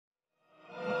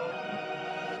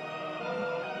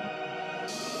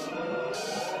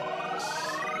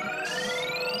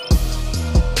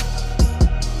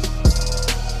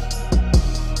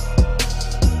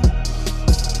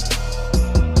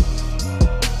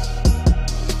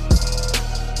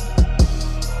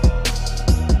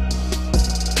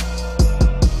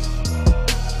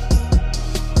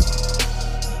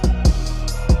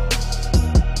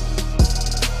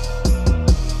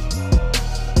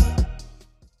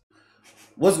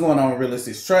What's going on,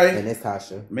 Realistic Tre? And it's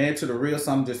Tasha. Man to the real,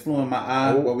 something just flew in my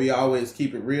eye. Where we always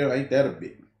keep it real. Ain't that a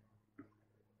bit?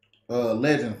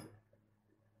 Legend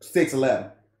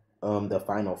 611. The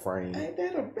final frame. Ain't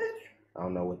that a bitch? I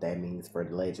don't know what that means for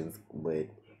the legends, but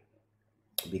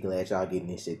be glad y'all getting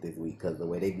this shit this week because the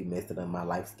way they be messing up my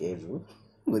life schedule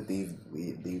with these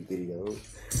videos.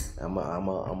 I'm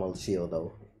a chill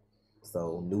though.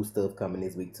 So new stuff coming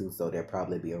this week too. So there'll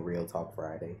probably be a Real Talk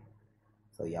Friday.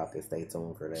 So y'all can stay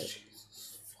tuned for that.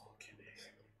 Jesus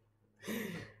fucking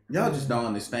y'all just don't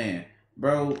understand,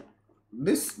 bro.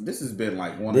 This has been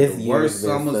like one of the worst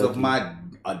summers of my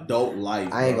adult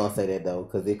life. I ain't gonna say that though,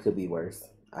 cause it could be worse.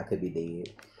 I could be dead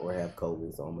or have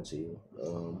COVID, so I'ma chill.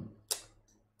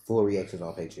 Full reactions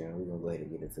on Patreon. We're gonna go ahead and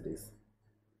get into this.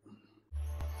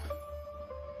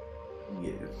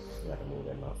 Yeah. Gotta move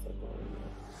that mouse up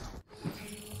on.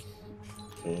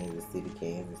 Kansas City,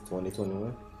 Kansas,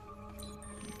 2021.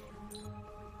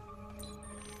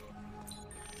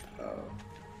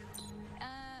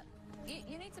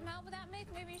 You need some help with that, Mick?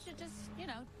 Maybe you should just,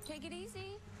 take it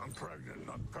easy. I'm pregnant,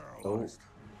 not paralyzed.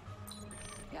 Oh.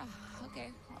 Yeah, okay.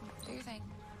 Do your thing.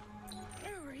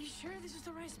 Oh, are you sure this is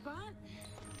the right spot?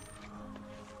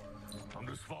 I'm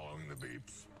just following the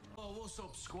beeps. Oh, what's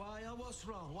up, Squire? What's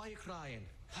wrong? Why are you crying?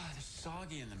 There's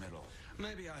soggy in the middle.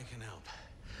 Maybe I can help.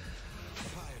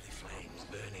 Fiery flames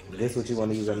burning. This what you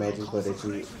want to use your magic for that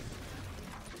you...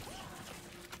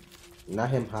 Not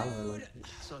him hollering.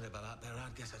 Sorry about that there. I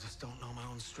guess I just don't know my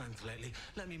own strength lately.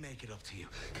 Let me make it up to you.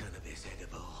 Cannabis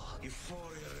edible.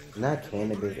 Euphoria. Not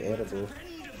cannabis edible.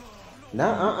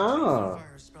 Nah,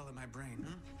 Fire spell in my brain,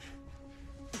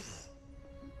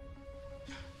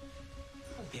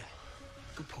 Yeah,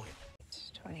 good point.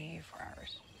 It's 24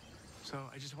 hours. So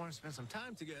I just want to spend some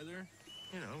time together,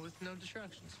 with no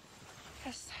distractions.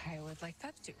 Yes, I would like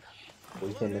that too. We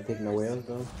finna pick nowhere else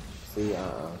though. See,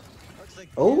 Like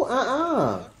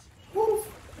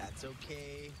That's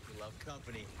okay. We love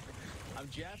company. I'm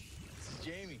Jeff. This is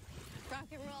Jamie. Rock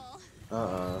and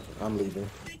roll. I'm leaving.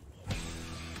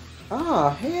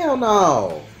 Hell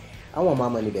no! I want my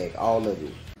money back, all of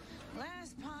it.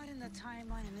 Last part in the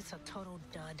timeline, and it's a total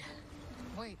dud.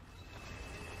 Wait.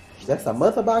 That's a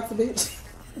mother box, bitch.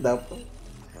 No.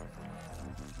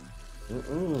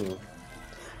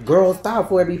 Girl, stop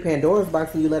before it be Pandora's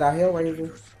box and you let out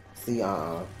Hellraiser. See, It's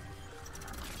one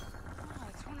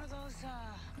of those,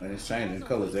 And it's changing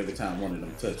colors every time one of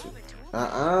them touch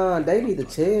it. They need to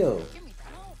chill. Give me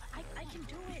help. I can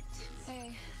do it.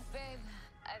 Hey, babe,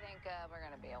 I think we're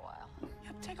gonna be a while.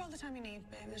 Yep, take all the time you need,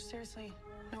 babe. There's seriously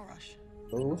no rush.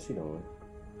 Oh, what's she doing?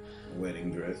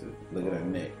 Wedding dresses. Look at her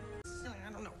neck. I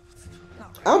don't know. No.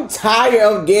 I'm tired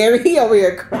of Gary. He over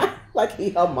here crying like he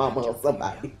her mama or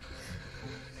somebody.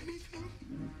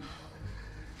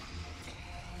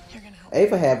 You're gonna help.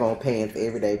 Ava have on pants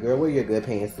every day. Girl, wear your good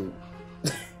pantsuit.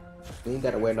 You ain't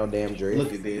gotta wear no damn dress.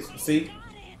 Look at this. See? Guys, can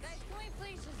we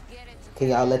please just get it Can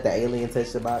y'all let the alien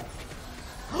touch the box?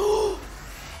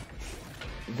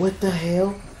 What the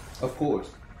hell? Of course.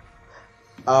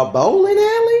 A bowling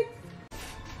alley?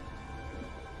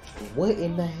 What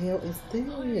in the hell is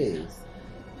this?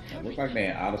 It looks like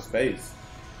they're in outer space.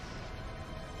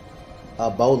 A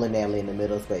bowling alley in the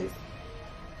middle of space.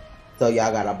 So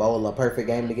y'all got a bowl, a perfect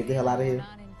game to get the hell out of here?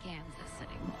 Not in Kansas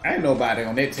anymore. Ain't nobody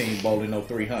on that team bowling no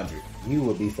 300. You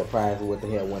would be surprised with what the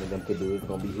hell one of them could do. It's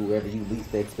gonna be whoever you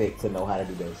least expect to know how to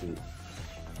do that shit.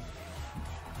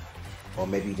 Or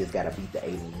maybe you just gotta beat the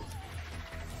aliens.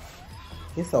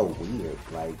 It's so weird.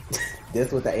 Like,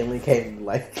 that's what the alien came,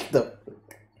 like,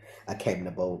 I came in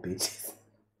the bowl, bitches.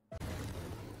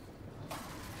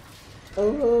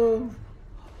 The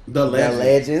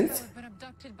Legends. We've been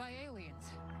abducted by aliens.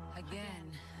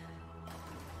 Again.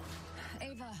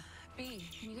 Ava, B,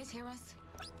 can you guys hear us?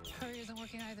 Hurry isn't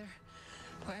working either.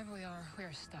 Wherever we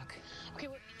are stuck. Okay,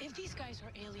 well, if these guys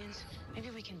are aliens, maybe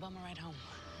we can bum a ride home.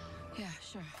 Yeah,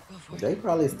 sure. Go for it. They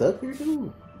probably stuck here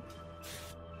too.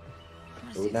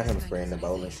 Wanna see Ooh, if not this him thing spraying the is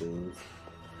bowling anything. shoes.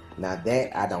 Now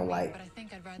that I don't like. But I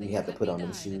think I'd rather You have to let put me on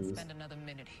them die than shoes. spend another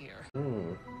minute here.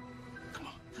 Okay.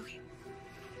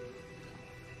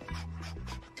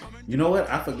 You know what?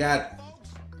 I forgot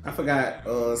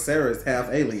Sarah's half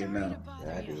alien now.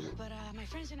 Yeah, I did. But my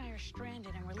friends and I are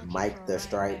stranded, and we're looking Mike for a the ride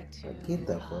Stripe. back to- Get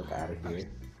the fuck out of here.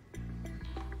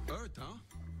 Earth, huh?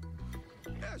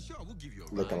 Yeah, sure, we'll give you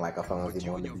a Looking ride. like a But Fonzie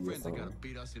you wanted and to your be or friends are gonna something.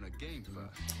 beat us in a game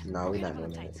first. No, we're We not have on a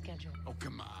doing tight that. schedule. Oh,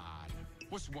 come on.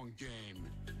 What's one game?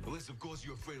 Unless, of course,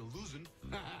 you're afraid of losing.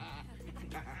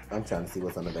 I'm trying to see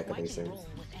what's on the back of Why their can shirts. roll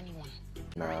with anyone?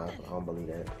 Nah, I don't believe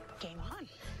that. Game on.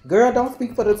 Girl, don't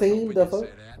speak for the team. We The can fuck?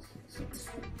 say that.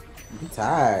 I'm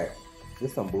tired.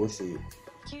 This some bullshit.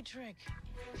 cute trick.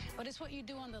 But it's what you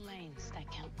do on the lanes that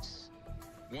counts.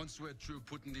 Once we're through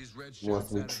putting these red Once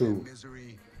shots we out of true. their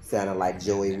misery. Sounding like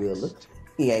Joey Wheeler.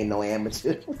 He ain't no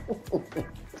amateur.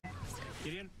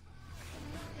 Get in.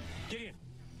 Get in.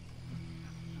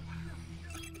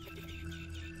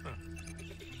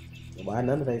 Why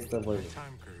none of that stuff works?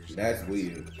 Time curves. That's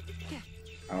weird.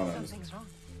 I don't understand. Something's wrong.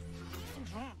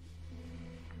 Something's wrong.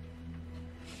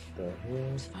 The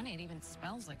hell? It's funny, it even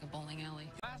smells like a bowling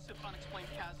alley. Massive unexplained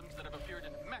chasms that have appeared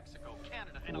in Mexico,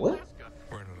 Canada, and What? Alaska.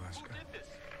 We're in Alaska. Who did this?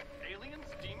 Aliens?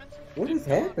 Demons? What is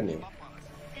happening?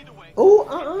 Either way, Oh, it's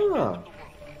the end of the world.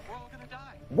 We're all gonna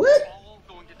die. What? We're all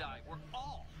going to die. We're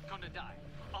all gonna die.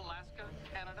 Alaska,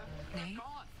 Canada, Nate?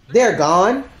 gone. They're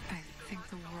gone. I think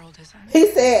the world is ending.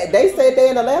 He said, they said they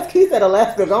in Alaska. He said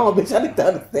Alaska gone, bitch. I need to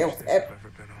understand what's happening.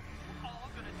 Ever been on? We're all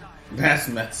gonna die. That's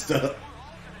messed up.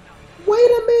 Wait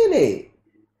a minute.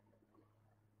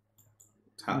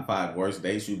 Top 5 worst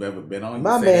dates you've ever been on. You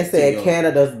My say man that to said your-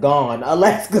 Canada's gone.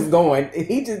 Alaska's gone. Didn't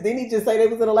he just say they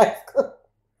was in Alaska? What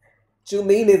you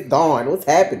mean it's gone? What's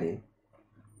happening?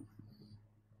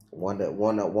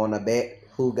 Wanna bet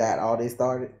who got all this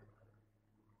started?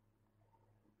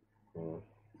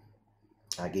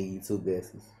 I give you 2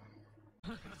 guesses.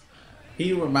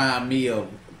 He remind me of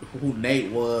who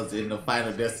Nate was in the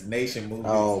Final Destination movie.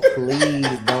 Oh, please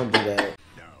don't do that.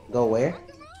 Go where?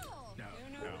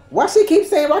 Why she keep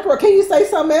saying Rocky Road? Can you say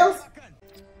something else?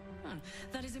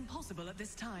 That is impossible at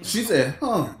this time. She said,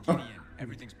 huh.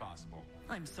 Everything's possible.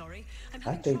 I'm sorry. I'm I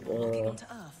having think, trouble looking onto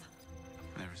Earth.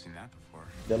 Never seen that before.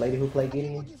 The lady who played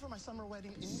Gideon? Looking for my summer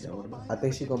wedding in your I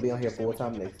think she's gonna be on here full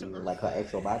time next season, like her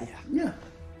actual body. Yeah.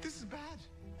 This is bad.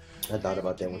 I thought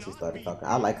about that when she started talking.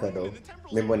 I like her though.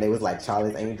 Remember when they was like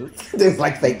Charlie's Angels? They was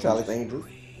like fake Charlie's Angels.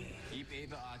 Keep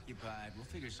Ava occupied. We'll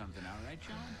figure something out, right,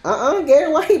 John?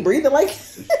 Gary, why he breathing like?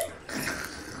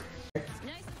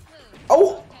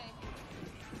 Oh.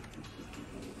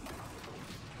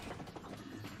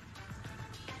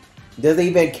 Does it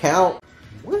even count?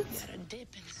 What? A dip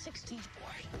in 16th board.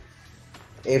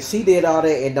 If she did all that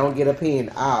and don't get a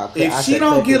pin, If she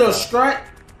don't get a strike,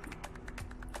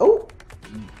 oh,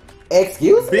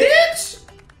 excuse me, bitch.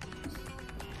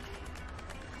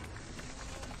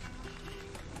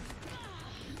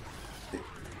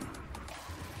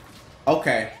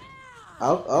 Okay.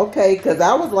 Okay, because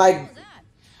I was like,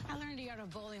 I learned the art of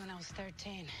bowling when I was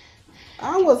 13.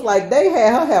 I was like, they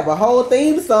had her have a whole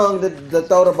theme song to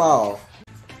throw the ball.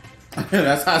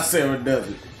 That's how Sarah does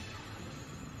it.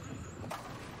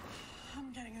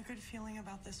 I'm getting a good feeling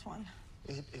about this one.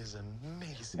 It is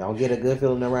amazing. Don't get a good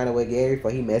feeling around it with Gary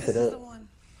before he mess This it is the up. one.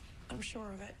 I'm sure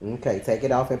of it. Okay, take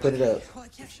it off and put it up. Well, I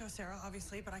can't show Sarah,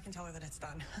 obviously, but I can tell her that it's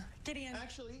done. Gideon.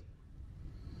 Actually,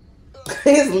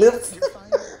 His lips.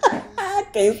 I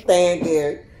can't stand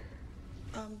Gary.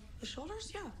 The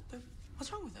shoulders? Yeah.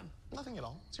 What's wrong with them? nothing at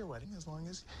all. It's your wedding as long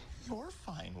as you're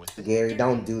fine with it. Gary,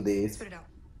 don't do this. Spit it out.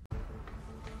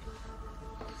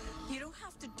 You don't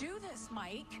have to do this,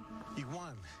 Mike. He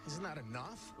won. Isn't that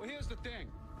enough? Well, here's the thing.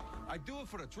 I do it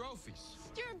for the trophies.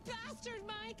 You're a bastard,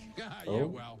 Mike. Yeah, Oh.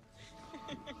 well.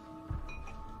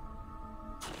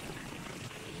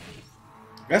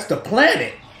 That's the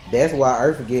planet. That's why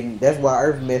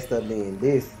Earth messed up then.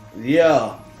 This.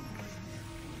 Yeah.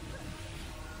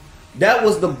 That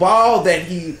was the ball that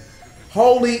he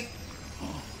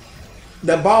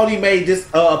the ball he made just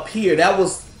appear. That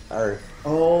was Earth.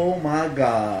 Oh my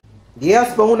God.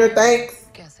 Yeah, Spooner, thanks.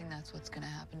 Guessing that's what's gonna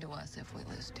happen to us if we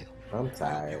lose too. I'm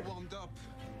tired. Get warmed up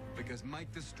because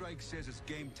Mike the Strike says it's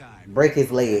game time. Break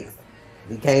his legs.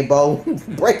 He can't bowl.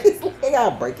 Break his leg.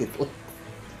 I'll break his leg.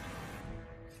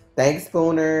 Thanks,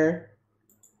 Spooner.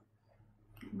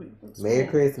 Merry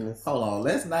Christmas. Hold on,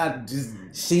 let's not just.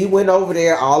 She went over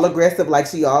there all aggressive like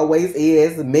she always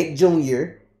is, Mick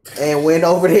Jr., and went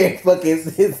over there and fucking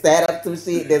sat up some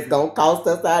shit that's gonna cost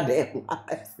us our damn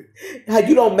lives. How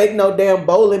you don't make no damn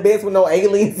bowling bets with no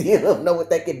aliens? You don't know what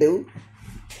they can do.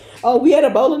 Oh, we had a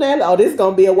bowling alley. Oh, this is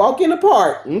gonna be a walk in the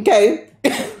park. Okay.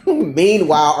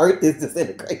 Meanwhile, Earth is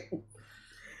disintegrating.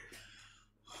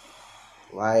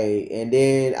 Like, and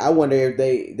then I wonder if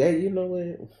they you know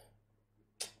what?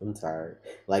 I'm tired.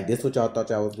 Like, this what y'all thought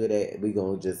y'all was good at? We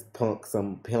gonna just punk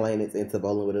some planets into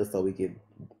bowling with us so we could,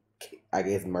 I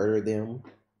guess, murder them,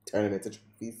 turn them into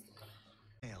trophies.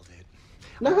 Nailed it.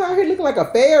 Now her out here looking like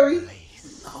a fairy.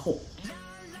 No.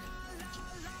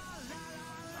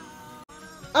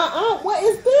 What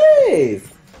is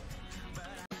this?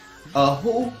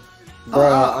 Who?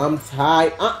 Bruh, I'm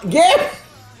tired. Yeah.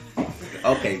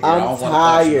 Okay, girl, I'm I don't wanna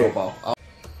tired. touch no ball.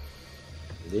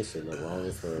 This shit look wrong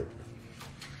as fuck.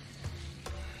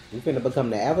 You finna become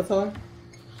the Avatar?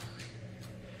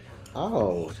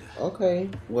 Oh, okay.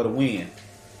 What a win.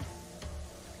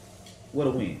 What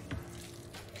a win.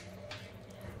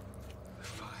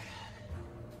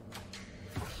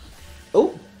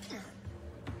 Oh.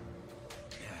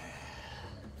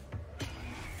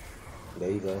 There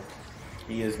you go.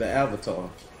 He is the Avatar.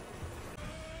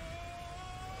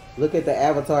 Look at the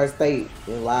Avatar state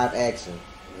in live action.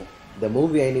 The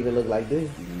movie ain't even look like this.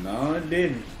 No, it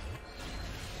didn't.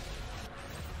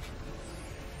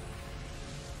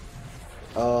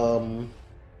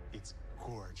 It's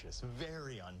gorgeous,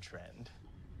 very on trend.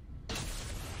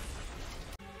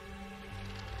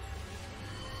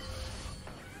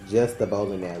 Just the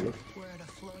bowling alley. We're at a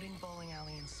floating bowling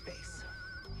alley in space.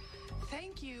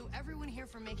 Thank you, everyone here,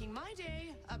 for making my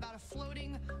day about a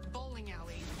floating bowling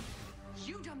alley.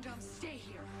 You dum-dums, stay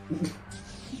here.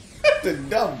 The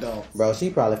dum-dum. Bro, she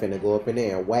probably finna go up in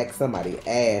there and whack somebody's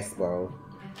ass, bro.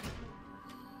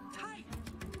 Hi.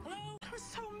 Hello? I was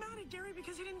so mad at Gary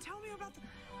because he didn't tell me about the...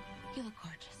 You look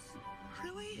gorgeous.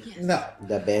 Really? Yes. No.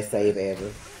 The best save ever.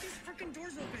 These freaking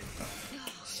doors open.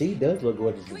 She does look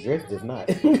gorgeous. The dress does not.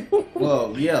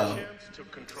 Well, yeah.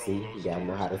 See, you gotta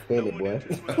know how to spin it, boy.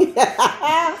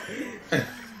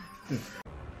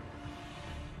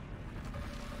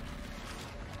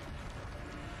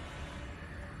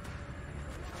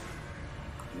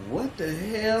 What the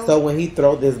hell? So when he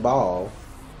throw this ball,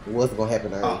 what's gonna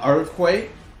happen to her?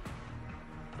 Earthquake?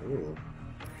 Ooh.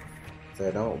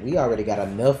 So don't. We already got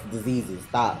enough diseases.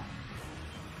 Stop.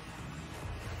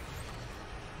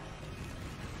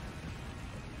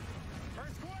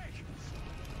 Earthquake!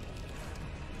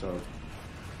 So,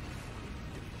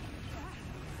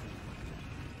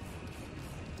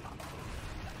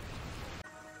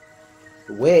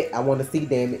 Wet. I want to see.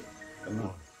 Damn it.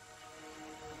 no.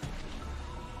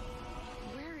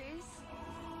 Where is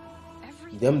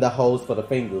everything? Them the holes for the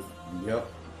fingers. Yep.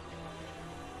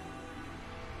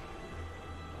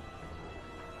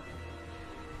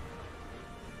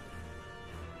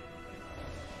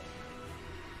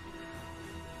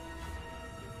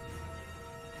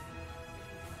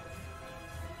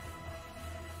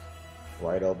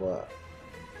 Right over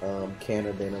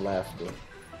Canada and Alaska.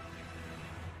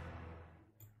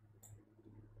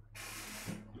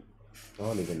 I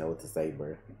don't even know what to say,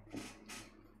 bro.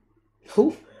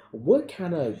 What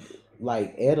kind of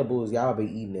like edibles y'all be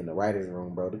eating in the writer's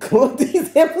room, bro? To come up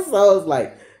these episodes,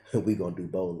 like we gonna do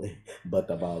bowling, but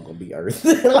the ball gonna be Earth.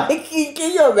 Like,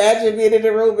 can you imagine being in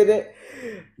the room with it?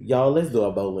 Y'all, let's do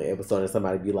a bowling episode and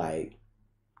somebody be like,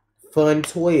 fun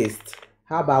twist.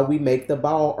 How about we make the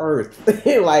ball Earth?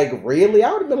 Like, really?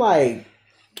 I would have been like,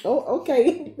 oh,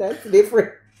 okay, that's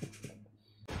different.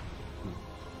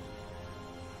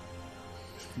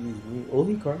 Excuse me. Oh,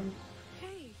 he crying.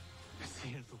 Hey. It's the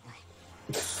end of the world.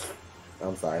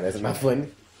 I'm sorry, that's not funny.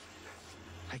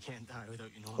 I can't die without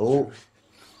you knowing Oh. the truth.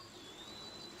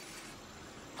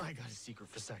 I got a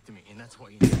secret vasectomy, and that's why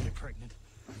you need to get pregnant.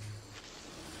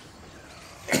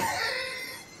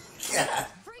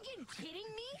 Friggin' kidding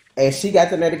me? And she got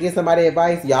the nerve to give somebody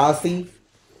advice. Y'all see?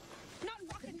 Not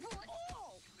rock and roll at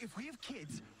all. If we have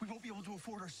kids, we won't be able to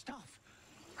afford our stuff.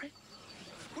 Right?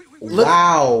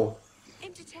 Wow.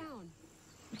 Into town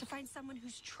to find someone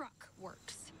whose truck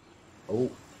works. Oh.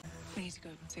 We need to go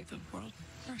and save the world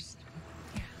first.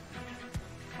 Yeah.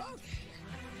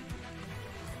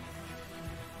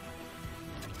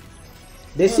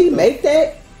 Did she make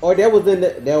that? Or that was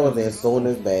in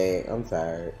Sona's bag? I'm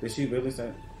tired. Did she really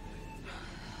say?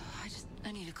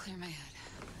 I need to clear my head.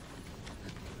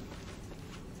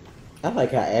 I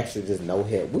like how Asher just no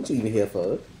help. What you even here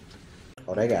for?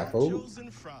 Oh, they got food?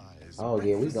 Oh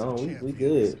yeah, we gone. We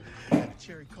good.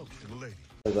 Cherry Coke to the lady.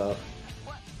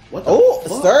 What the Oh,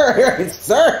 fuck? sir,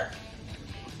 sir.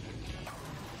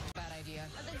 Bad idea.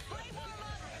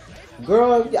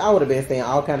 Girl, I would have been saying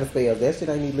all kind of spells. That shit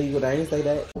ain't illegal. I ain't say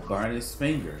that. Burn his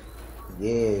finger.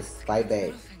 Yes, fight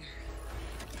back.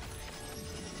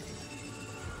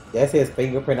 That's his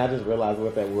fingerprint. I just realized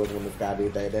what that was when this guy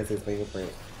did that. That's his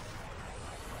fingerprint.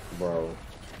 Bro.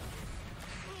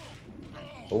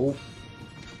 Oh.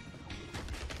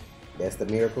 That's the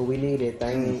miracle we needed.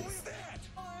 Thanks.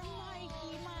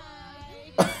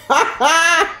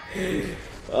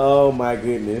 Oh my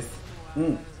goodness. There's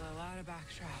a lot of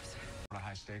backstraps.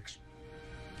 High stakes.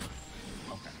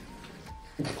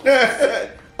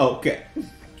 Okay. Okay.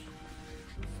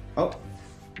 Oh.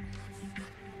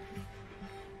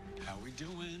 How we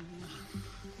doing?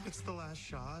 It's the last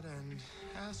shot, and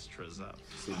Astra's up.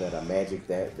 She better magic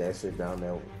that shit down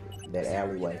that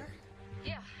alleyway.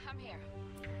 Yeah, I'm here.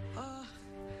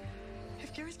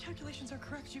 If Gary's calculations are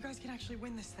correct, you guys can actually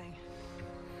win this thing.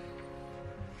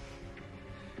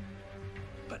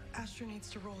 But Astra needs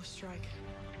to roll a strike.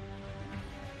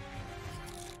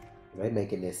 They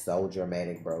making this so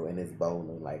dramatic, bro, and it's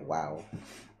bowling. Like, wow.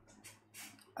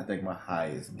 I think my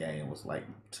highest game was like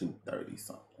 230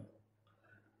 something.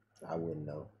 I wouldn't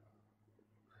know.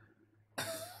 What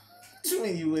you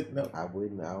mean you wouldn't know? I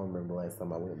wouldn't. I don't remember last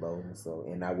time I went bowling, so,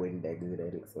 and I wasn't that good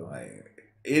at it. So like,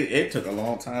 it took a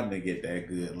long time to get that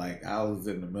good. Like, I was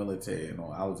in the military, you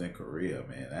know, I was in Korea,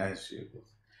 man. That shit was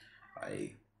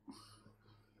like,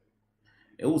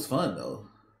 it was fun though.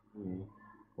 Mm.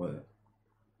 What?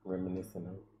 Reminiscing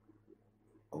of?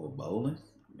 Oh, bowling?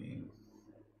 I mean,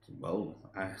 it's bowling.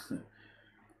 I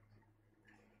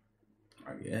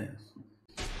guess.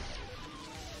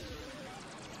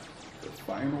 The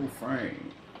final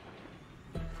frame.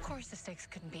 Of course the stakes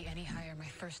couldn't be any higher my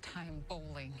first time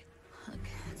bowling. Look,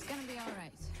 it's gonna be all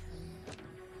right.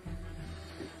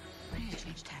 I need to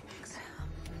change tactics.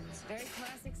 It's very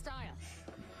classic style.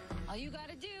 All you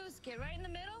gotta do is get right in the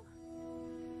middle.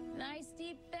 Nice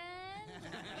deep bend.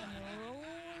 And roll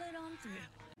it on through.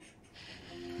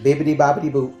 Bibbidi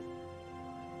bobbidi boop.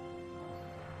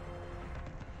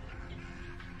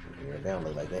 Yeah, they don't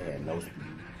look like they had no speed.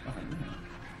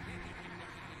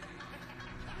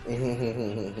 They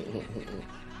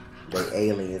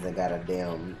aliens and got a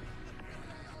damn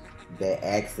that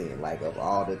accent, like of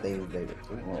all the things they do.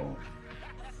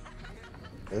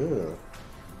 Ugh.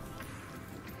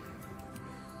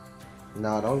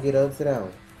 No, don't get up, sit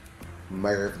down.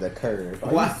 Merv the curve.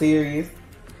 Are you serious?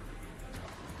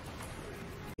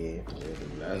 Yeah,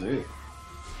 that's it.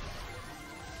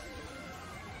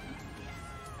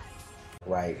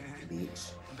 Right,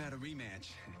 bitch. About a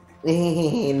rematch.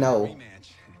 No.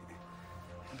 Rematch.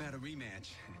 About a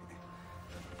rematch.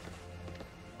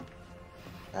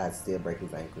 I'd still break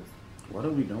his ankles. What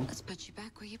are we doing? Let's put you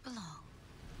back where you belong.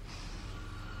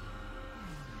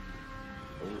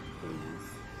 Oh, please.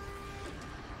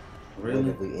 Really?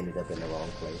 What if we ended up in the wrong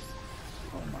place?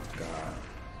 Oh my god.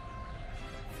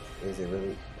 Is it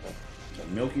really? The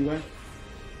Milky Way?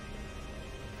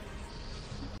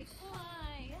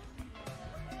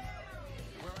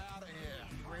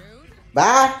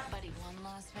 Bye. Buddy, one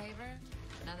last favor.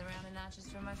 Another round of nachos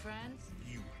for my friends.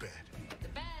 You bet. The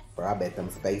best. Bro, I bet them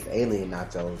space alien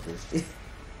nachos this.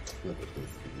 Look at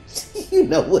this bitch. You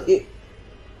know what?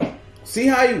 See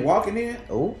how you walking in?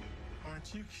 Oh.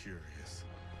 Aren't you curious?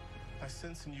 I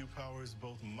sense in you powers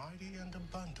both mighty and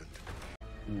abundant.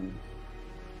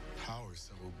 Powers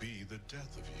that will be the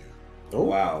death of you. Oh.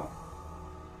 Wow.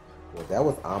 Well, that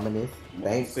was ominous.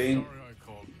 Thanks. See? Sorry I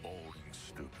called bowling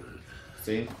stupid.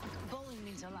 See? Bowling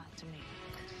means a lot to me.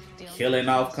 The only Killing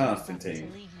off reason it's Constantine.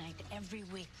 a league night every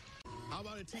week. How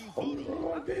about a team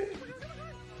photo?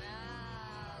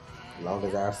 As long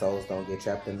as our souls don't get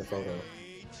trapped in the photo.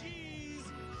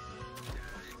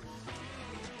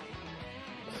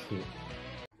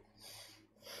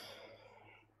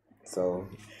 So,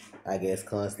 I guess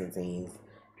Constantine's,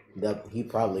 he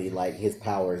probably, like, his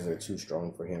powers are too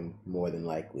strong for him, more than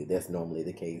likely. That's normally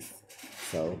the case.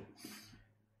 So,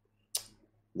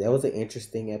 that was an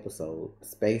interesting episode.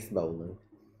 Space bowling.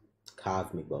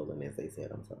 Cosmic bowling, as they said,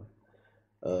 I'm sorry.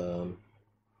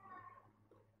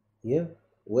 Yeah.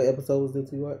 What episodes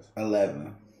did you watch?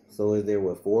 11. So, is there,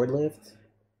 4 left?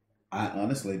 I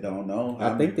honestly don't know.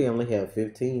 I think they only have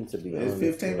 15 to be honest.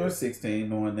 It's 15 or 16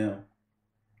 knowing them.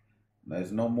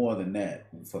 There's no more than that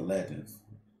for Legends.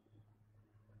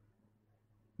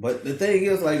 But the thing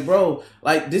is, like, bro,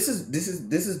 like this is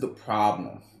the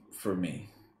problem for me.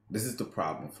 This is the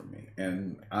problem for me.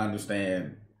 And I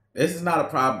understand this is not a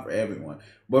problem for everyone.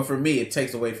 But for me, it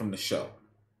takes away from the show.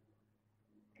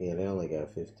 Yeah, they only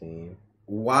got 15.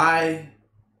 Why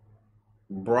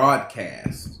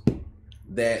broadcast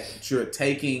that you're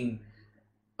taking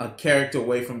a character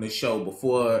away from the show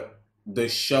before the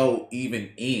show even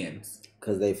ends?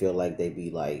 Because they feel like they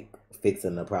be like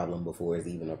fixing the problem before it's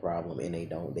even a problem, and they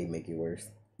don't. They make it worse.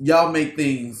 Y'all make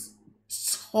things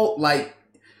so like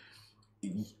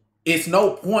it's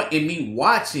no point in me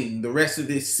watching the rest of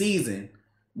this season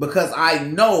because I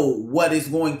know what is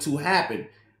going to happen.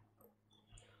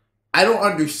 I don't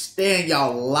understand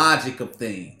y'all logic of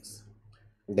things.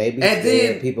 They be scared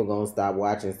then people gonna stop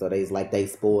watching, so they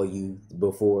spoil you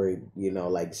before, you know,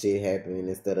 like shit happen,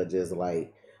 instead of just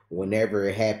like whenever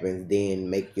it happens, then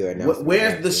make your announcement.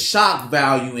 Where's the shock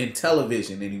value in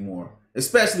television anymore?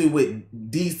 Especially with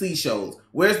DC shows.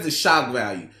 Where's the shock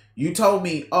value? You told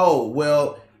me, oh,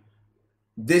 well,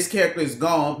 this character is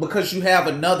gone because you have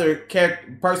another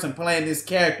person playing this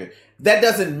character. That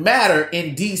doesn't matter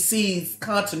in DC's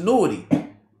continuity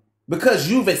because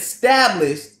you've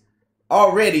established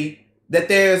already that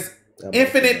there's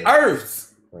infinite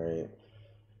Earths. Right.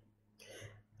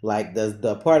 Like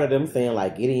the part of them saying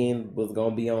like Gideon was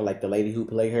gonna be on, like the lady who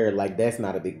played her, like that's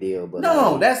not a big deal. But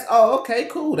no, like, that's okay,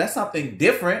 cool. That's something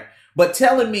different. But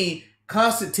telling me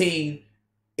Constantine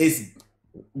is he's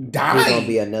gonna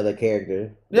be dying, another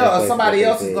character. yeah, or That's basically what somebody they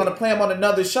else is said. gonna play him on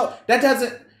another show. That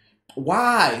doesn't.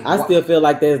 Why? I still feel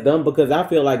like that's dumb because I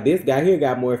feel like this guy here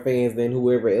got more fans than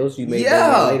whoever else you may bring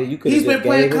in later. Yeah, You could have he's just been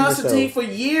playing gave him the show. Constantine for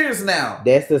years now.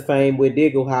 That's the same with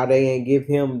Diggle. How they ain't give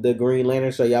him the Green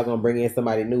Lantern show. Y'all gonna bring in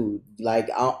somebody new. Like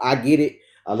I get it.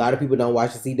 A lot of people don't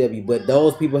watch the CW, but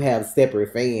those people have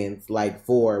separate fans like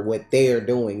for what they're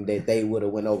doing that they would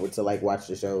have went over to like watch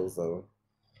the show. So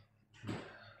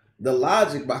the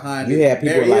logic behind you it, have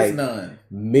people there like is none.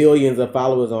 Millions of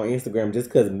followers on Instagram. Just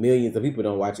because millions of people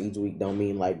don't watch each week, don't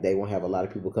mean like they won't have a lot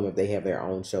of people come if they have their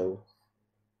own show.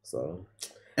 So,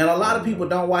 and a lot of people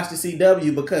don't watch the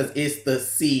CW because it's the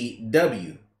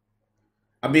CW.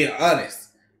 I'm being honest.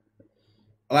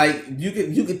 Like you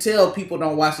can tell people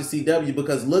don't watch the CW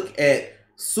because look at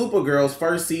Supergirl's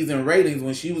first season ratings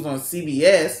when she was on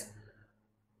CBS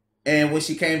and when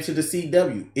she came to the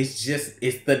CW. It's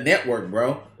the network,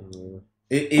 bro. Mm-hmm.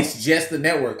 It's just the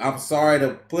network. I'm sorry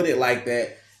to put it like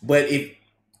that, but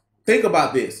think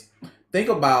about this. Think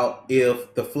about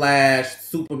if The Flash,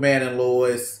 Superman and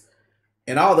Lois,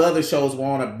 and all the other shows were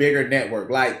on a bigger network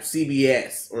like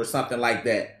CBS or something like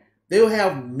that. They'll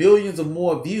have millions of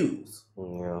more views.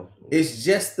 Yeah. It's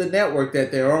just the network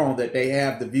that they're on that they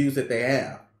have the views that they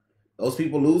have. Those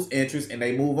people lose interest and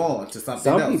they move on to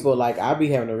something else. Some people, like, I be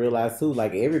having to realize too,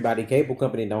 like everybody cable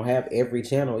company don't have every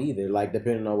channel either. Like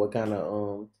depending on what kind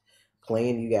of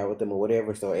plan you got with them or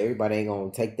whatever. So everybody ain't gonna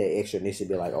take that extra initiative,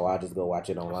 be like, oh, I'll just go watch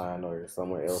it online or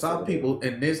somewhere else. Some people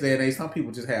in this day and age, some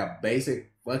people just have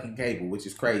basic fucking cable, which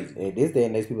is crazy. In this day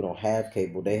and age, people don't have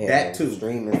cable. They have that too.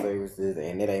 Streaming services,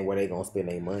 and it ain't where they gonna spend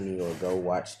their money or go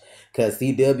watch. Cause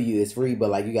CW is free,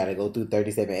 but like you gotta go through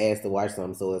 37 ads to watch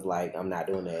something. So it's like I'm not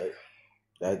doing that.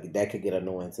 That could get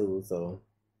annoying too. So,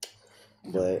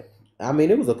 but I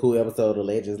mean, it was a cool episode of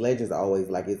Legends. Legends always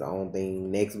like its own thing.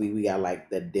 Next week we got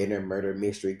like the dinner murder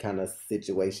mystery kind of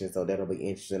situation, so that'll be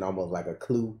interesting, almost like a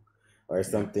clue or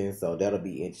something. Yeah. So that'll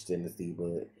be interesting to see.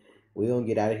 But we're gonna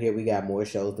get out of here. We got more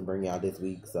shows to bring y'all this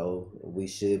week, so we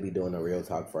should be doing a Real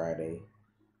Talk Friday.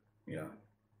 Yeah,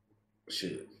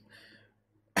 should.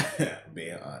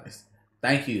 Being honest.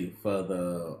 Thank you for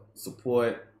the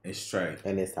support. It's Trey.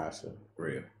 And it's Tasha.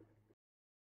 Real.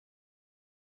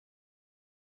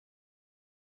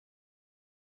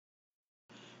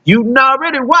 You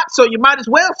already watched, so you might as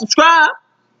well subscribe,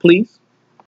 please.